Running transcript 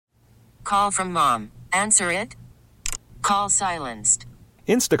call from mom. Answer it. Call silenced.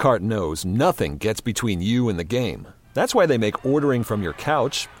 Instacart knows nothing gets between you and the game. That's why they make ordering from your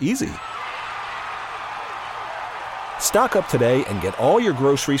couch easy. Stock up today and get all your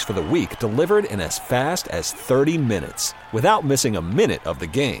groceries for the week delivered in as fast as 30 minutes without missing a minute of the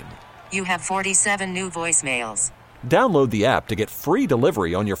game. You have 47 new voicemails. Download the app to get free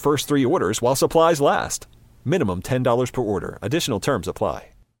delivery on your first 3 orders while supplies last. Minimum $10 per order. Additional terms apply.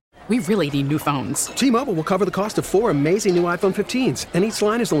 We really need new phones. T-Mobile will cover the cost of 4 amazing new iPhone 15s, and each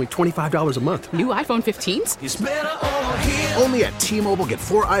line is only $25 a month. New iPhone 15s? It's better over here. Only at T-Mobile, get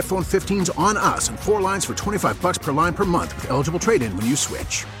 4 iPhone 15s on us and 4 lines for $25 per line per month with eligible trade-in when you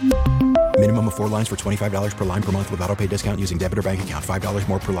switch. Minimum of 4 lines for $25 per line per month with autopay discount using debit or bank account. $5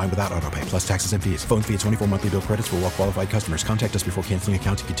 more per line without autopay, plus taxes and fees. Phone fee at 24 monthly bill credits for well-qualified customers. Contact us before canceling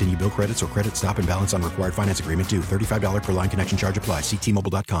account to continue bill credits or credit stop and balance on required finance agreement due. $35 per line connection charge applies. See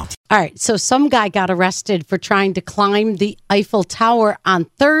T-Mobile.com. All right, so some guy got arrested for trying to climb the Eiffel Tower on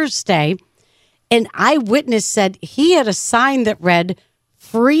Thursday. An eyewitness said he had a sign that read,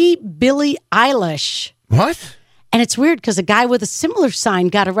 "Free Billie Eilish." What? And it's weird because a guy with a similar sign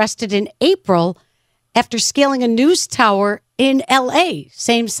got arrested in April after scaling a news tower in L.A.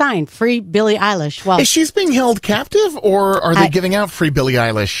 Same sign, "Free Billie Eilish." Well, is she's being held captive, or are they giving out Free Billie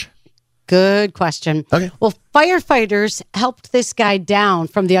Eilish? Good question. Okay. Well, firefighters helped this guy down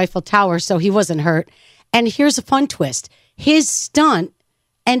from the Eiffel Tower, so he wasn't hurt. And here's a fun twist. His stunt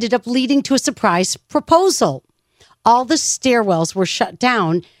ended up leading to a surprise proposal. All the stairwells were shut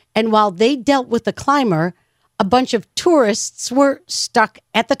down, and while they dealt with the climber, a bunch of tourists were stuck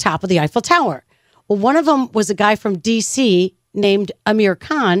at the top of the Eiffel Tower. Well, one of them was a guy from D.C. named Amir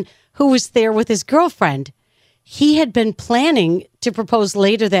Khan, who was there with his girlfriend. He had been planning to propose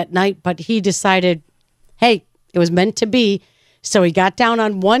later that night, but he decided, hey, it was meant to be. So he got down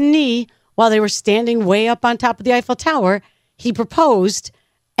on one knee while they were standing way up on top of the Eiffel Tower. He proposed,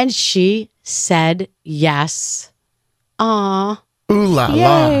 and she said yes. Aw. Ooh la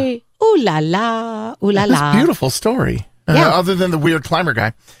Yay. La. Ooh la la. Ooh la la. That's a beautiful story. Yeah. Other than the weird climber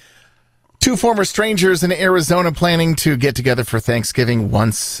guy. 2 former strangers in Arizona planning to get together for Thanksgiving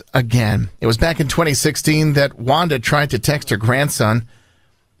once again. It was back in 2016 that Wanda tried to text her grandson,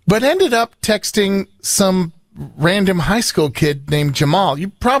 but ended up texting some random high school kid named Jamal. You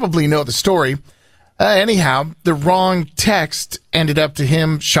probably know the story. Anyhow, the wrong text ended up to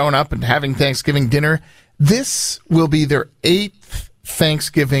him showing up and having Thanksgiving dinner. This will be their 8th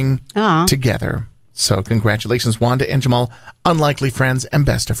Thanksgiving together. So congratulations, Wanda and Jamal, unlikely friends and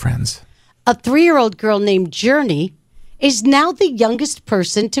best of friends. A 3-year-old girl named Journey is now the youngest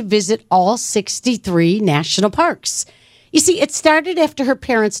person to visit all 63 national parks. You see, it started after her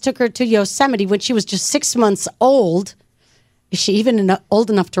parents took her to Yosemite when she was just 6 months old. Is she even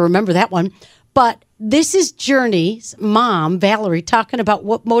old enough to remember that one? But this is Journey's mom, Valerie, talking about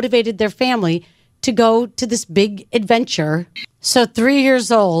what motivated their family to go to this big adventure. So 3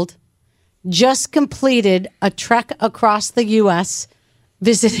 years old, just completed a trek across the U.S.,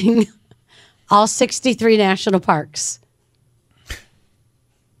 visiting all 63 national parks.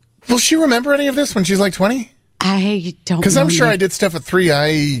 Will she remember any of this when she's like 20? I don't know. Because I'm sure I did stuff at 3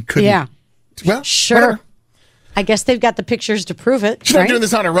 I couldn't. Yeah. Well, sure. Whatever. I guess they've got the pictures to prove it. She's not doing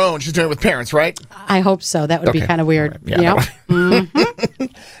this on her own. She's doing it with parents, right? I hope so. That would be kind of weird. Right. Yeah. Mm-hmm.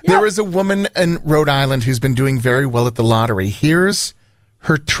 There is a woman in Rhode Island who's been doing very well at the lottery. Here's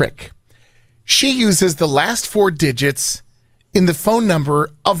her trick. She uses the last 4 digits in the phone number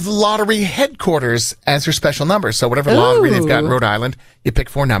of the lottery headquarters as her special number. So whatever lottery they've got in Rhode Island, you pick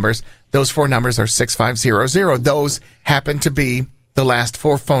 4 numbers. Those 4 numbers are 6500. Those happen to be the last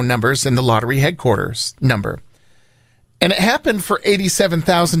 4 phone numbers in the lottery headquarters number. And it happened for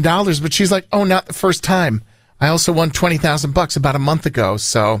 $87,000, but she's like, oh, not the first time. I also won $20,000 about a month ago.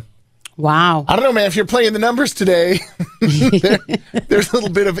 So, wow. I don't know, man, if you're playing the numbers today, there's a little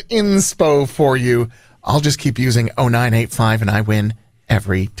bit of inspo for you. I'll just keep using 0985 and I win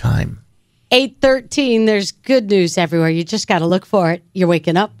every time. 8:13, there's good news everywhere. You just got to look for it. You're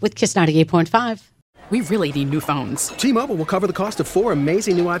waking up with Kiss 98.5. We really need new phones. T-Mobile will cover the cost of 4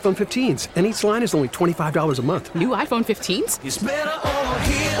 amazing new iPhone 15s, and each line is only $25 a month. New iPhone 15s? It's better over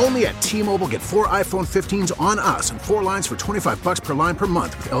here. Only at T-Mobile, get 4 iPhone 15s on us and 4 lines for $25 per line per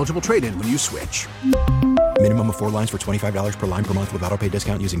month with eligible trade-in when you switch. Minimum of 4 lines for $25 per line per month with autopay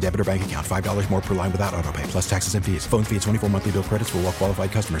discount using debit or bank account. $5 more per line without autopay, plus taxes and fees. Phone fee at 24 monthly bill credits for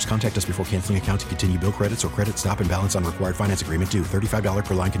well-qualified customers. Contact us before canceling account to continue bill credits or credit stop and balance on required finance agreement due. $35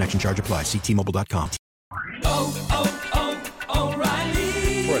 per line connection charge applies. See T-Mobile.com.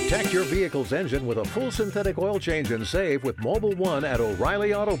 O'Reilly. Protect your vehicle vehicle's engine with a full synthetic oil change and save with Mobil 1 at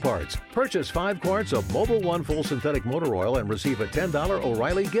O'Reilly Auto Parts. Purchase 5 quarts of Mobil 1 full synthetic motor oil and receive a $10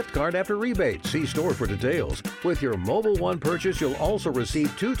 O'Reilly gift card after rebate. See store for details. With your Mobil 1 purchase, you'll also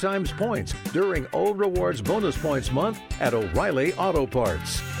receive 2 times points during O Rewards Bonus Points Month at O'Reilly Auto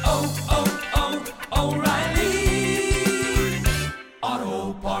Parts. O'Reilly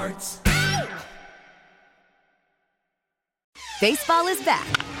Auto Parts. Baseball is back,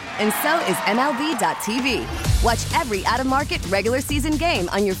 and so is MLB.tv. Watch every out-of-market regular season game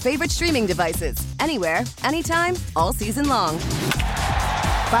on your favorite streaming devices, anywhere, anytime, all season long.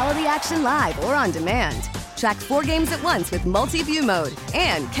 Follow the action live or on demand. Track 4 games at once with multi-view mode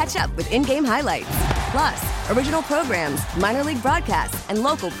and catch up with in-game highlights. Plus, original programs, minor league broadcasts, and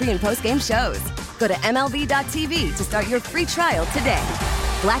local pre- and post-game shows. Go to MLB.tv to start your free trial today.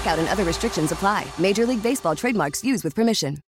 Blackout and other restrictions apply. Major League Baseball trademarks used with permission.